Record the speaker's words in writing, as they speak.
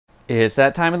It's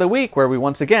that time of the week where we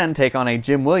once again take on a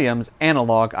Jim Williams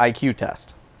analog IQ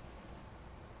test.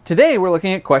 Today we're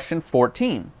looking at question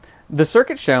 14. The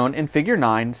circuit shown in figure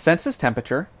 9 senses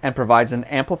temperature and provides an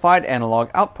amplified analog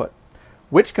output.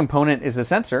 Which component is the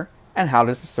sensor and how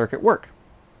does the circuit work?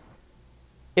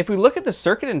 If we look at the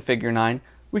circuit in figure 9,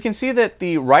 we can see that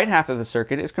the right half of the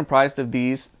circuit is comprised of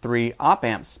these three op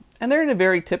amps, and they're in a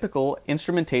very typical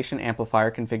instrumentation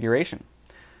amplifier configuration.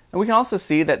 And we can also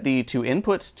see that the two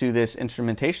inputs to this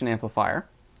instrumentation amplifier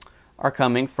are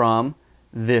coming from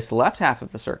this left half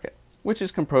of the circuit, which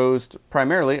is composed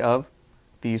primarily of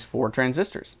these four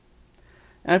transistors.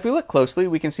 And if we look closely,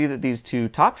 we can see that these two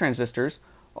top transistors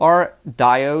are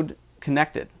diode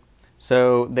connected.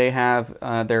 So they have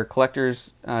their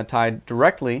collectors tied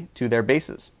directly to their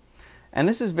bases. And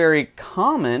this is very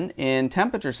common in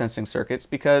temperature sensing circuits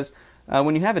because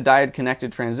when you have a diode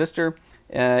connected transistor,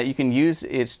 you can use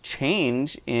its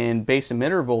change in base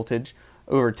emitter voltage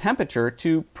over temperature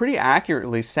to pretty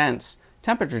accurately sense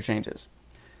temperature changes.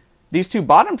 These two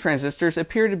bottom transistors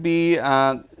appear to be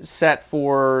set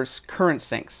for current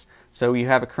sinks. So you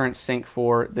have a current sink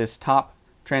for this top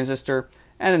transistor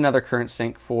and another current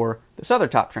sink for this other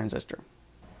top transistor.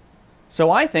 So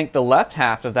I think the left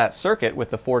half of that circuit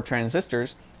with the four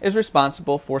transistors is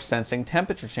responsible for sensing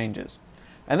temperature changes.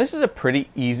 And this is a pretty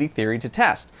easy theory to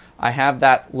test. I have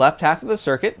that left half of the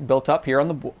circuit built up here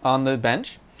on the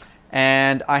bench,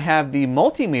 and I have the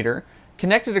multimeter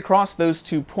connected across those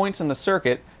 2 points in the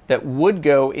circuit that would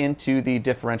go into the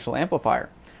differential amplifier.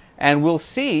 And we'll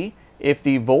see if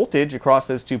the voltage across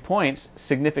those 2 points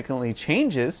significantly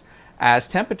changes as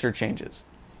temperature changes.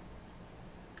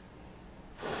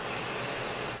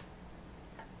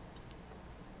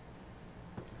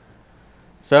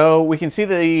 So we can see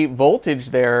the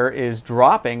voltage there is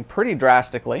dropping pretty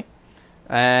drastically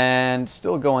and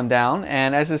still going down.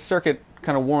 And as this circuit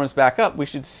kind of warms back up, we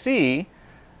should see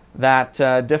that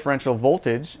differential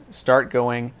voltage start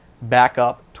going back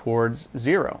up towards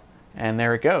 0. And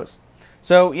there it goes.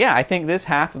 So yeah, I think this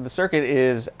half of the circuit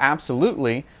is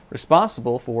absolutely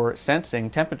responsible for sensing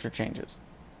temperature changes.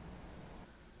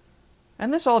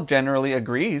 And this all generally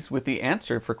agrees with the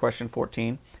answer for question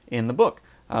 14 in the book.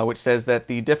 Which says that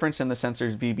the difference in the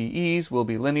sensor's VBEs will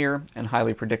be linear and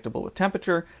highly predictable with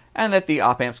temperature, and that the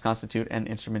op amps constitute an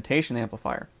instrumentation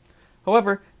amplifier.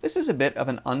 However, this is a bit of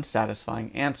an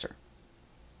unsatisfying answer.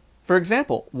 For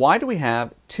example, why do we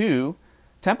have 2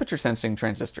 temperature sensing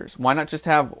transistors? Why not just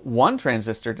have 1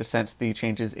 transistor to sense the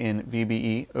changes in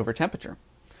VBE over temperature?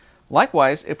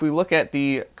 Likewise, if we look at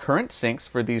the current sinks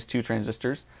for these 2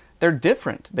 transistors, they're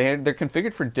different. They're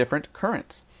configured for different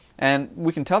currents. And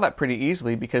we can tell that pretty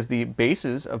easily because the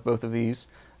bases of both of these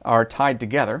are tied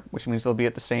together, which means they'll be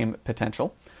at the same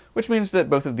potential, which means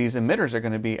that both of these emitters are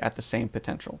going to be at the same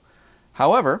potential.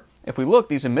 However, if we look,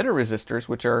 these emitter resistors,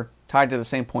 which are tied to the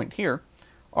same point here,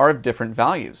 are of different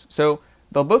values. So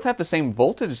they'll both have the same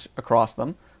voltage across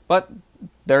them, but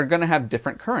they're going to have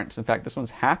different currents. In fact, this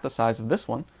one's half the size of this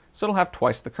one, so it'll have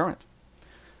twice the current.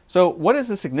 So what is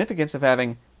the significance of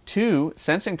having 2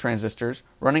 sensing transistors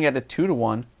running at a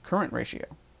 2-to-1 current ratio?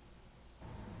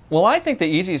 Well, I think the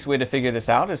easiest way to figure this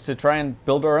out is to try and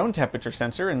build our own temperature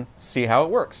sensor and see how it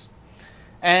works.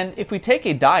 And if we take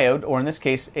a diode, or in this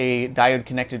case a diode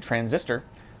connected transistor,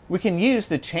 we can use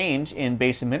the change in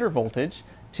base emitter voltage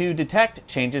to detect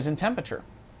changes in temperature.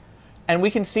 And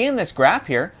we can see in this graph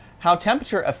here how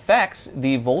temperature affects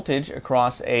the voltage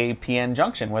across a PN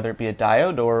junction, whether it be a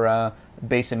diode or a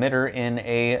base emitter in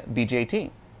a BJT.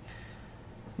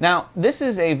 Now, this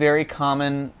is a very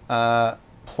common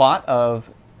plot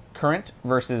of current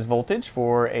versus voltage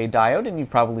for a diode, and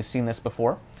you've probably seen this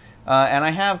before. And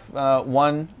I have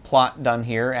one plot done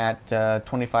here at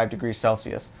 25 degrees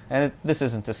Celsius, and this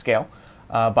isn't to scale,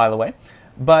 by the way.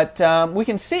 But we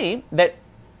can see that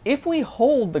if we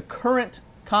hold the current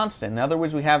constant, in other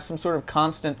words, we have some sort of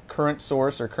constant current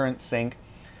source or current sink,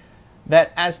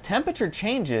 that as temperature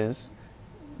changes,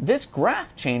 this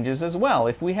graph changes as well.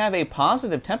 If we have a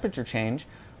positive temperature change,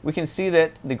 we can see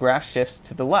that the graph shifts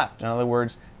to the left. In other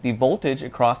words, the voltage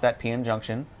across that PN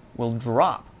junction will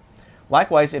drop.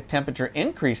 Likewise, if temperature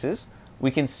increases,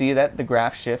 we can see that the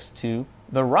graph shifts to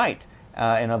the right.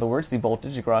 In other words, the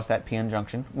voltage across that PN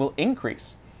junction will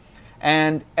increase.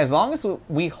 And as long as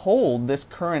we hold this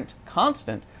current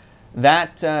constant,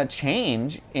 that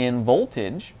change in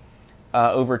voltage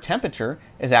over temperature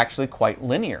is actually quite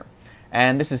linear.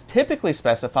 And this is typically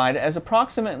specified as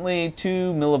approximately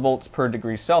 2 millivolts per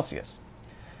degree Celsius.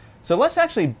 So let's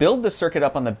actually build the circuit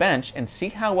up on the bench and see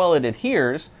how well it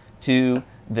adheres to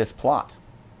this plot.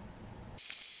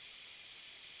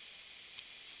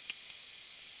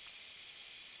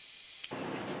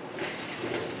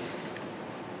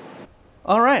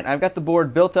 All right, I've got the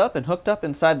board built up and hooked up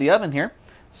inside the oven here.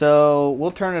 So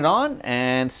we'll turn it on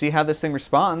and see how this thing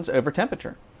responds over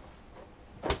temperature.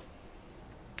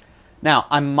 Now,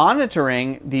 I'm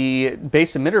monitoring the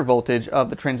base emitter voltage of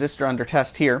the transistor under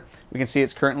test here. We can see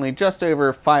it's currently just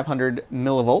over 500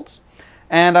 millivolts.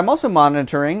 And I'm also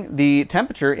monitoring the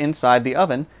temperature inside the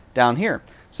oven down here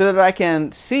so that I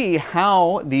can see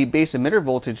how the base emitter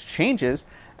voltage changes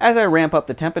as I ramp up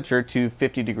the temperature to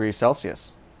 50 degrees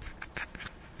Celsius.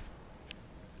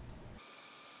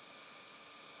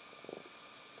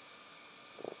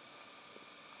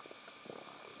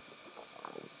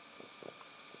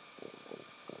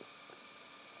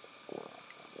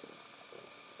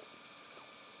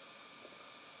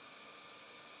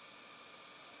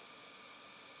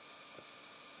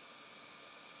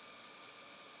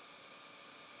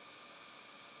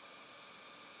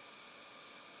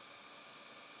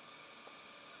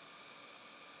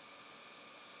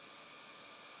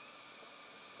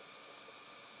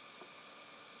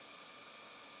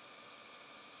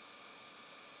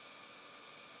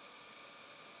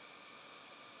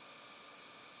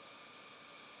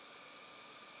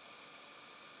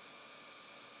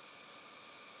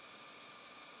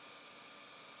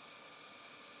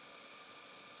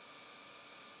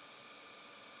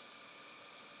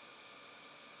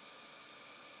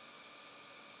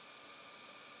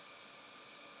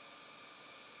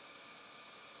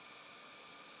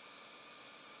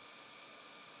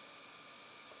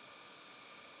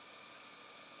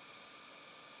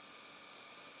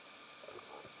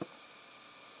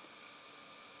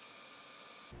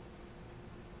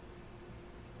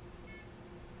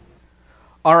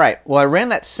 All right, well, I ran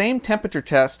that same temperature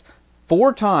test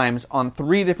 4 times on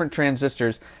 3 different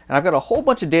transistors, and I've got a whole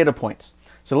bunch of data points.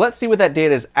 So let's see what that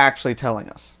data is actually telling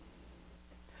us.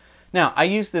 Now, I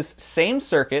use this same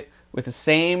circuit with the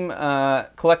same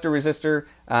collector resistor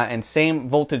and same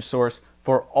voltage source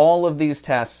for all of these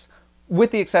tests, with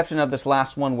the exception of this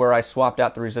last one where I swapped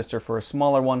out the resistor for a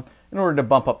smaller one in order to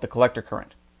bump up the collector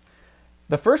current.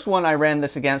 The first one I ran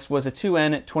this against was a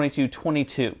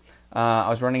 2N2222. I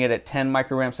was running it at 10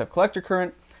 microamps of collector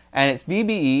current, and its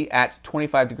VBE at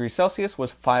 25 degrees Celsius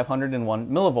was 501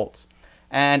 millivolts.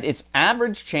 And its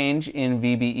average change in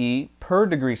VBE per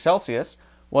degree Celsius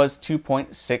was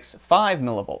 2.65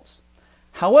 millivolts.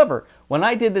 However, when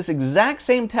I did this exact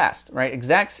same test, right,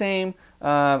 exact same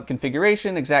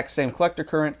configuration, exact same collector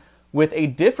current with a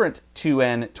different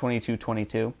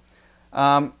 2N2222,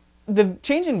 the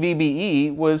change in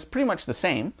VBE was pretty much the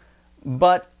same,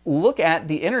 but look at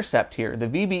the intercept here. The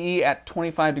VBE at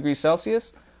 25 degrees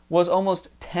Celsius was almost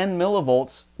 10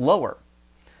 millivolts lower.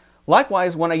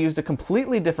 Likewise, when I used a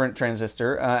completely different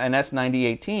transistor, an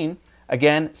S9018,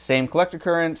 again, same collector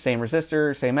current, same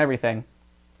resistor, same everything,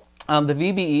 the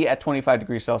VBE at 25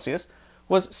 degrees Celsius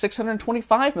was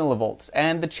 625 millivolts,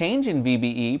 and the change in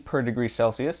VBE per degree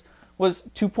Celsius was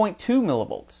 2.2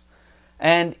 millivolts.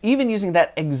 And even using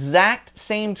that exact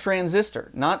same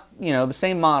transistor, not the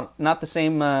same not the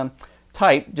same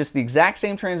type, just the exact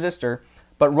same transistor,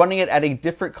 but running it at a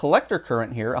different collector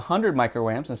current here, 100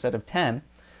 microamps instead of 10,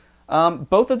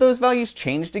 both of those values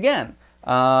changed again.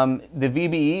 The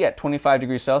VBE at 25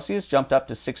 degrees Celsius jumped up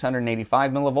to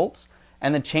 685 millivolts,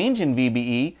 and the change in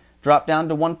VBE dropped down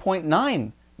to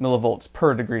 1.9 millivolts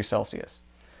per degree Celsius.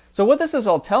 So what this is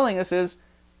all telling us is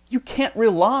you can't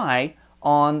rely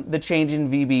on the change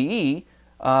in VBE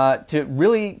to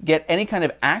really get any kind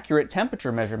of accurate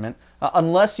temperature measurement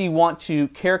unless you want to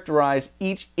characterize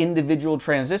each individual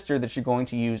transistor that you're going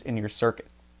to use in your circuit.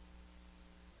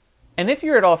 And if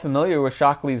you're at all familiar with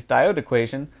Shockley's diode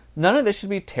equation, none of this should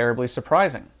be terribly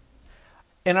surprising.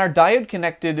 In our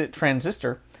diode-connected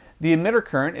transistor, the emitter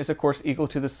current is of course equal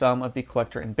to the sum of the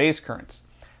collector and base currents.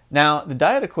 Now, the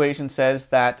diode equation says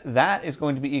that that is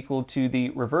going to be equal to the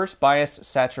reverse bias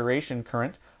saturation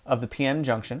current of the PN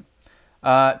junction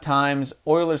times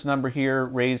Euler's number here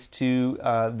raised to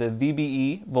the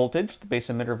VBE voltage, the base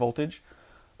emitter voltage,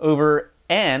 over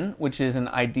N, which is an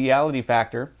ideality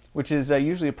factor, which is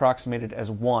usually approximated as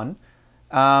 1,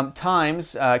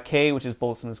 times K, which is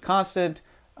Boltzmann's constant,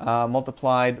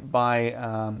 multiplied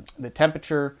by the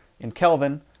temperature in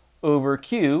Kelvin, over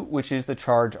Q, which is the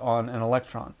charge on an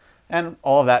electron, and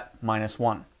all of that minus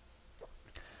 1.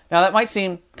 Now that might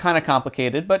seem kind of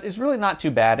complicated, but it's really not too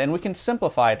bad, and we can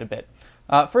simplify it a bit.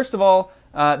 First of all,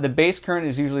 the base current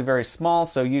is usually very small,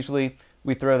 so usually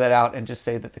we throw that out and just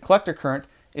say that the collector current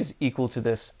is equal to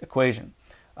this equation.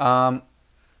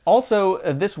 Also,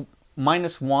 this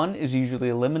minus 1 is usually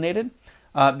eliminated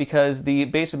because the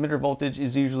base emitter voltage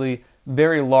is usually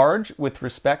very large with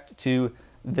respect to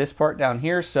this part down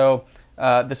here, so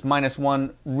this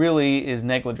 -1 really is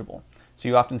negligible. So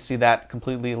you often see that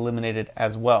completely eliminated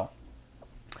as well.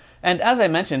 And as I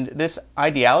mentioned, this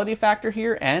ideality factor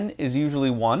here, n, is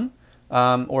usually 1,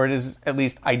 or it is at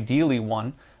least ideally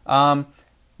 1.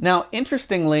 Now,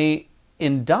 interestingly,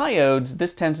 in diodes,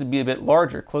 this tends to be a bit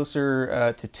larger,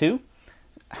 closer to 2.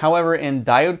 However, in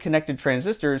diode-connected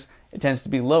transistors, it tends to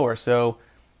be lower. So,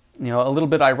 a little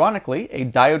bit ironically, a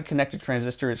diode-connected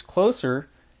transistor is closer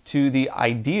to the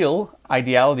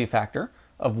ideality factor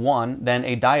of 1 than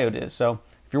a diode is. So,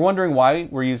 if you're wondering why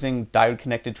we're using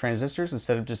diode-connected transistors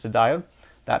instead of just a diode,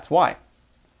 that's why.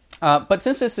 But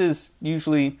since this is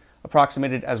usually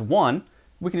approximated as 1,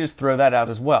 we can just throw that out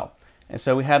as well. And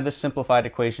so we have this simplified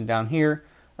equation down here,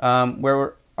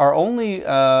 where our only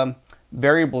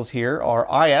variables here are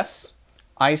IS,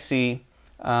 IC,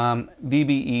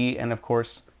 VBE, and of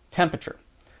course temperature.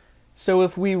 So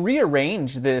if we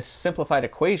rearrange this simplified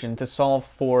equation to solve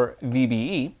for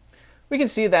VBE, we can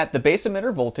see that the base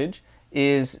emitter voltage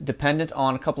is dependent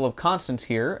on a couple of constants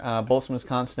here, Boltzmann's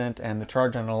constant and the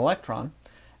charge on an electron.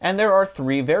 And there are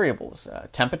 3 variables,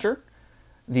 temperature,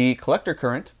 the collector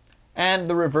current, and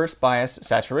the reverse bias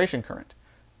saturation current.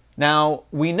 Now,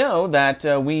 we know that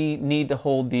we need to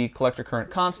hold the collector current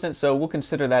constant, so we'll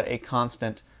consider that a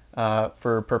constant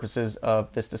for purposes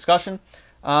of this discussion.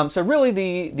 So really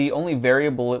the only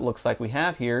variable it looks like we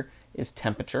have here is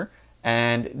temperature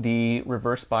and the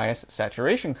reverse bias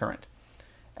saturation current.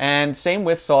 And same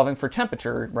with solving for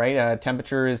temperature, right?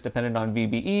 Temperature is dependent on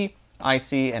VBE,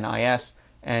 IC, and IS,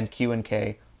 and Q and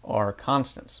K are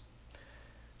constants.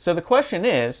 So the question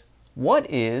is, what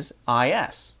is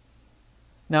IS?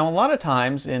 Now, a lot of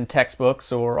times in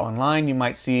textbooks or online, you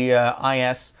might see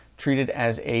IS treated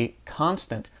as a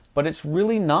constant, but it's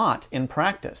really not in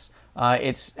practice.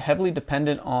 It's heavily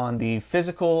dependent on the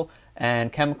physical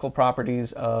and chemical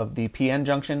properties of the PN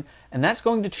junction, and that's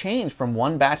going to change from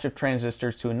one batch of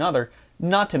transistors to another,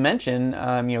 not to mention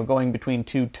going between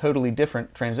 2 totally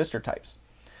different transistor types.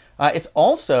 It's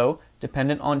also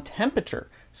dependent on temperature,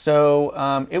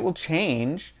 so it will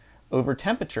change over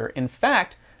temperature. In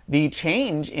fact, the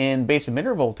change in base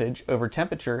emitter voltage over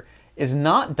temperature is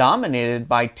not dominated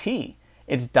by T.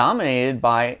 It's dominated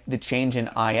by the change in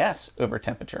IS over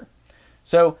temperature.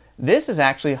 So this is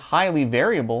actually highly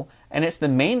variable, and it's the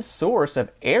main source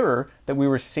of error that we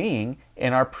were seeing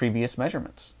in our previous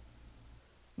measurements.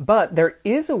 But there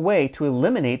is a way to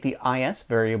eliminate the IS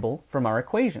variable from our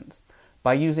equations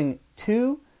by using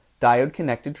 2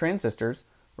 diode-connected transistors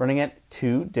running at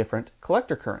 2 different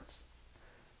collector currents.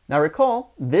 Now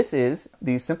recall, this is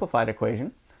the simplified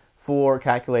equation for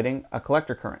calculating a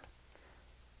collector current.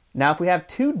 Now if we have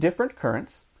 2 different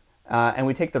currents, and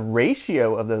we take the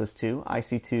ratio of those two,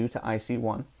 IC2 to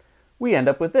IC1, we end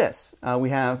up with this. We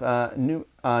have a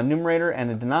numerator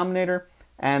and a denominator,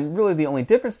 and really the only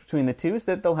difference between the two is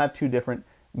that they'll have 2 different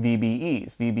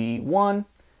VBEs, VBE1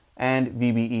 and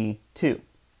VBE2.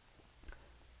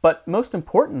 But most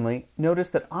importantly, notice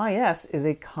that IS is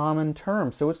a common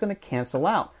term, so it's going to cancel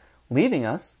out, leaving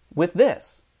us with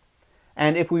this.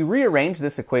 And if we rearrange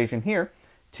this equation here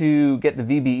to get the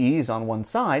VBEs on one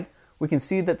side, we can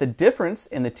see that the difference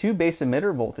in the 2 base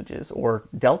emitter voltages, or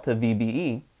delta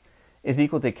VBE, is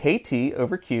equal to KT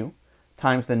over Q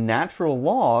times the natural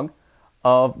log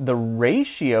of the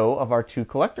ratio of our 2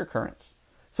 collector currents.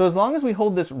 So as long as we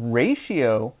hold this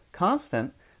ratio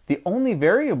constant, the only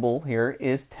variable here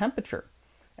is temperature.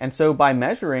 And so by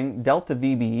measuring delta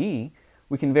VBE,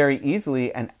 we can very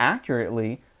easily and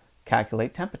accurately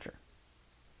calculate temperature.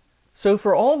 So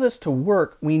for all of this to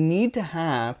work, we need to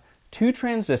have 2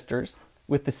 transistors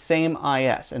with the same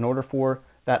IS in order for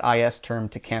that IS term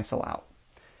to cancel out.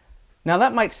 Now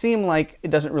that might seem like it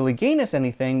doesn't really gain us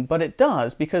anything, but it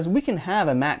does, because we can have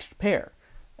a matched pair.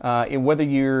 Whether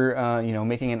you're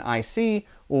making an IC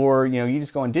or you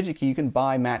just go on DigiKey, you can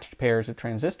buy matched pairs of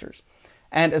transistors.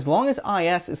 And as long as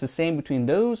IS is the same between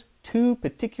those 2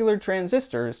 particular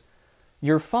transistors,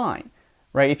 you're fine.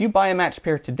 Right? If you buy a matched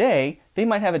pair today, they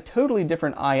might have a totally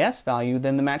different IS value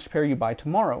than the matched pair you buy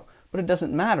tomorrow. But it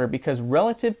doesn't matter, because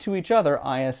relative to each other,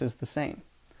 IS is the same.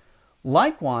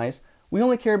 Likewise, we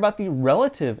only care about the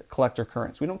relative collector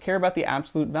currents. We don't care about the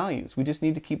absolute values. We just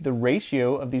need to keep the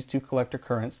ratio of these 2 collector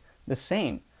currents the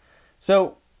same.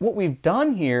 So what we've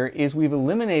done here is we've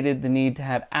eliminated the need to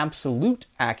have absolute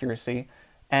accuracy,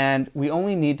 and we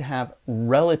only need to have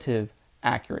relative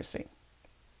accuracy.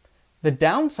 The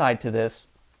downside to this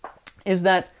is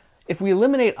that if we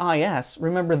eliminate IS,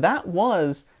 remember that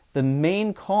was the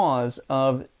main cause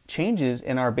of changes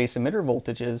in our base emitter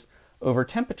voltages over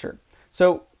temperature.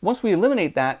 So once we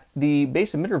eliminate that, the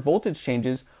base emitter voltage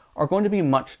changes are going to be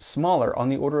much smaller, on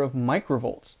the order of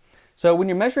microvolts. So when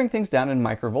you're measuring things down in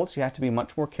microvolts, you have to be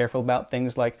much more careful about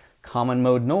things like common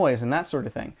mode noise and that sort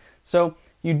of thing. So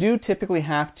you do typically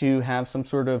have to have some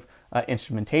sort of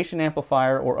instrumentation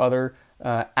amplifier or other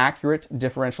accurate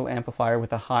differential amplifier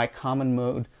with a high common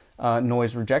mode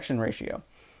noise rejection ratio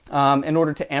in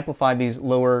order to amplify these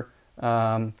lower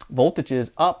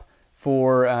voltages up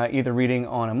for either reading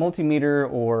on a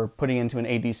multimeter or putting into an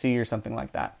ADC or something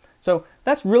like that. So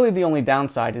that's really the only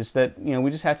downside, is that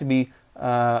we just have to be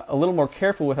a little more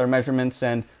careful with our measurements,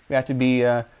 and we have to be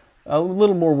a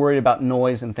little more worried about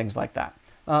noise and things like that.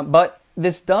 But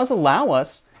this does allow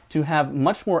us to have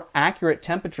much more accurate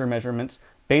temperature measurements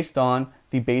based on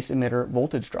the base emitter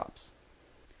voltage drops.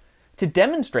 To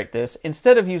demonstrate this,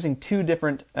 instead of using two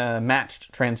different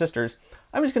matched transistors,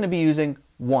 I'm just going to be using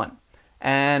one.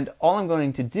 And all I'm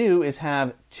going to do is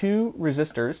have two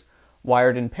resistors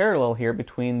wired in parallel here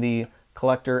between the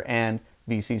collector and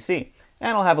VCC.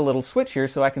 And I'll have a little switch here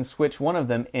so I can switch one of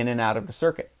them in and out of the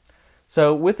circuit.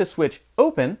 So with the switch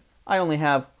open, I only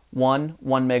have one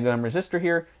 1 mega ohm resistor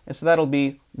here, and so that'll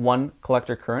be one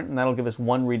collector current, and that'll give us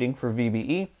one reading for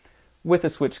VBE. With the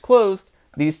switch closed,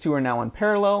 these two are now in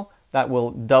parallel. That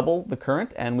will double the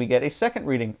current, and we get a second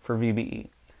reading for VBE.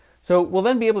 So we'll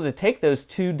then be able to take those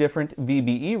two different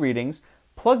VBE readings,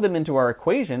 plug them into our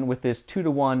equation with this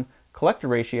 2-to-1 collector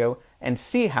ratio, and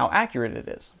see how accurate it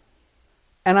is.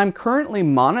 And I'm currently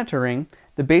monitoring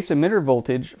the base emitter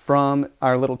voltage from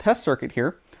our little test circuit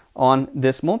here on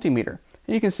this multimeter.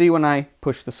 And you can see when I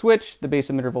push the switch, the base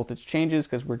emitter voltage changes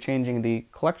because we're changing the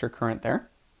collector current there.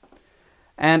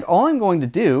 And all I'm going to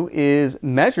do is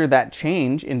measure that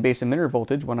change in base emitter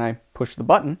voltage when I push the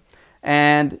button,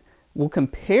 and we'll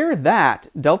compare that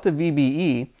delta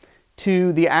VBE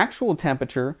to the actual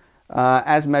temperature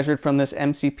as measured from this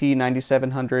MCP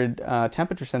 9700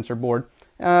 temperature sensor board,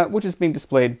 which is being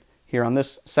displayed here on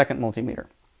this second multimeter.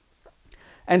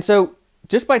 And so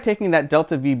just by taking that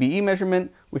delta VBE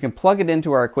measurement, we can plug it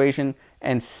into our equation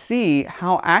and see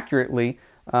how accurately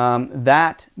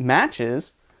that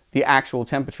matches the actual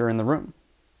temperature in the room.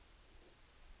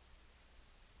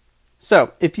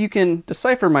 So if you can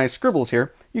decipher my scribbles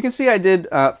here, you can see I did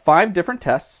 5 different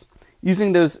tests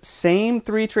using those same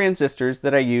 3 transistors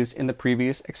that I used in the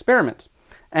previous experiment.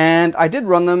 And I did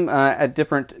run them at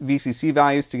different VCC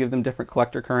values to give them different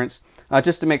collector currents,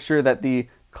 just to make sure that the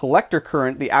collector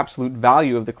current, the absolute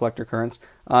value of the collector currents,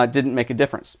 didn't make a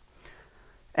difference.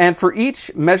 And for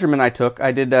each measurement I took,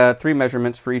 I did 3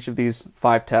 measurements for each of these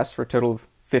 5 tests for a total of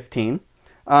 15.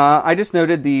 I just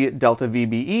noted the delta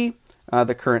VBE,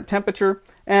 the current temperature,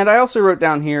 and I also wrote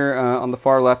down here on the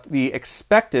far left the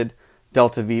expected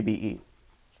delta VBE.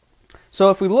 So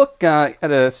if we look at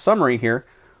a summary here,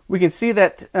 we can see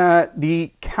that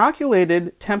the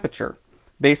calculated temperature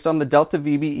based on the delta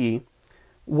VBE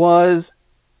was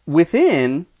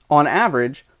within, on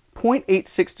average,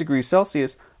 0.86 degrees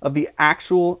Celsius of the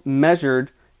actual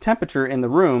measured temperature in the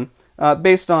room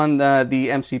based on the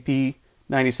MCP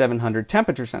 9700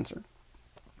 temperature sensor.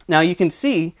 Now you can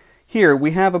see here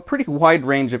we have a pretty wide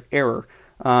range of error.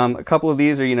 A couple of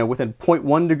these are within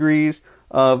 0.1 degrees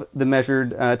of the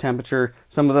measured temperature.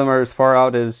 Some of them are as far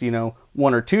out as 1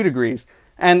 or 2 degrees,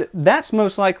 and that's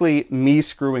most likely me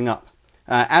screwing up.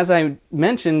 As I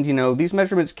mentioned, these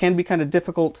measurements can be kind of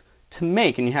difficult to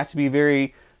make, and you have to be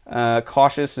very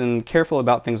cautious and careful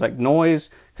about things like noise,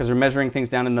 because we're measuring things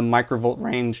down in the microvolt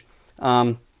range.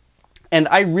 And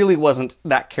I really wasn't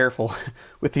that careful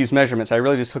with these measurements. I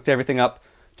really just hooked everything up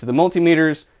to the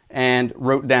multimeters and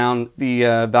wrote down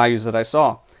the values that I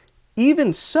saw.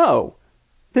 Even so,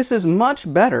 this is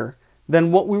much better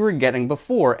than what we were getting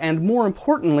before, and more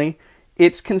importantly,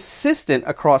 it's consistent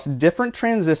across different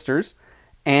transistors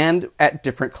and at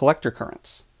different collector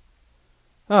currents.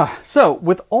 So,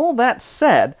 with all that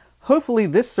said, hopefully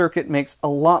this circuit makes a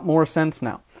lot more sense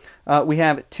now. We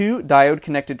have 2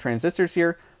 diode-connected transistors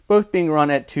here, both being run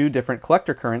at 2 different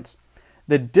collector currents.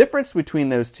 The difference between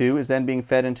those two is then being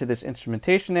fed into this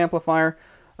instrumentation amplifier,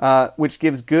 which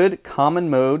gives good common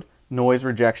mode noise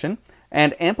rejection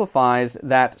and amplifies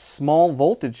that small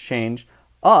voltage change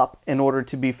up in order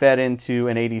to be fed into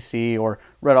an ADC or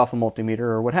read off a multimeter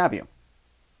or what have you.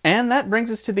 And that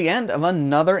brings us to the end of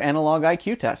another Analog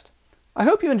IQ test. I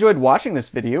hope you enjoyed watching this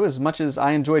video as much as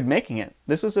I enjoyed making it.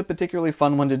 This was a particularly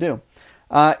fun one to do.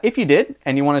 If you did,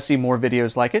 and you want to see more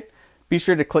videos like it, be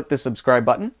sure to click the subscribe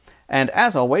button. And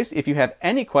as always, if you have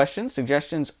any questions,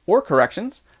 suggestions, or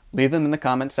corrections, leave them in the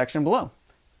comments section below.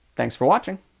 Thanks for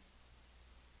watching.